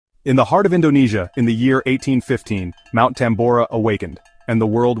In the heart of Indonesia, in the year 1815, Mount Tambora awakened, and the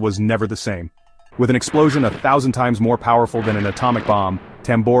world was never the same. With an explosion 1,000 times more powerful than an atomic bomb,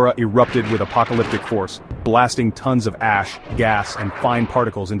 Tambora erupted with apocalyptic force, blasting tons of ash, gas, and fine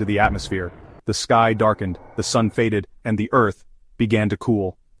particles into the atmosphere. The sky darkened, the sun faded, and the earth began to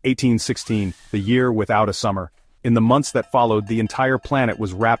cool. 1816, the year without a summer. In the months that followed, the entire planet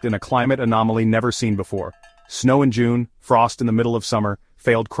was wrapped in a climate anomaly never seen before. Snow in June, frost in the middle of summer,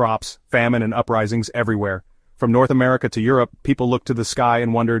 failed crops, famine and uprisings everywhere. From North America to Europe, people looked to the sky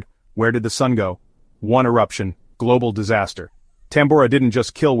and wondered, where did the sun go? One eruption, global disaster. Tambora didn't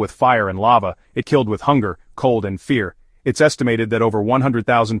just kill with fire and lava, it killed with hunger, cold and fear. It's estimated that over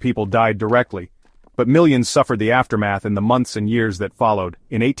 100,000 people died directly. But millions suffered the aftermath in the months and years that followed.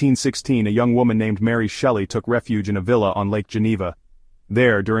 In 1816, a young woman named Mary Shelley took refuge in a villa on Lake Geneva.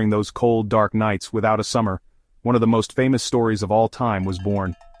 There, during those cold, dark nights without a summer, one of the most famous stories of all time was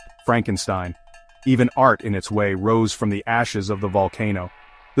born. Frankenstein. Even art in its way rose from the ashes of the volcano.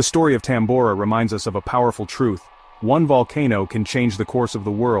 The story of Tambora reminds us of a powerful truth. One volcano can change the course of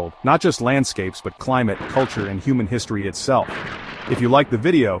the world, not just landscapes but climate, culture, and human history itself. If you liked the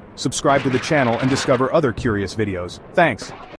video, subscribe to the channel and discover other curious videos. Thanks.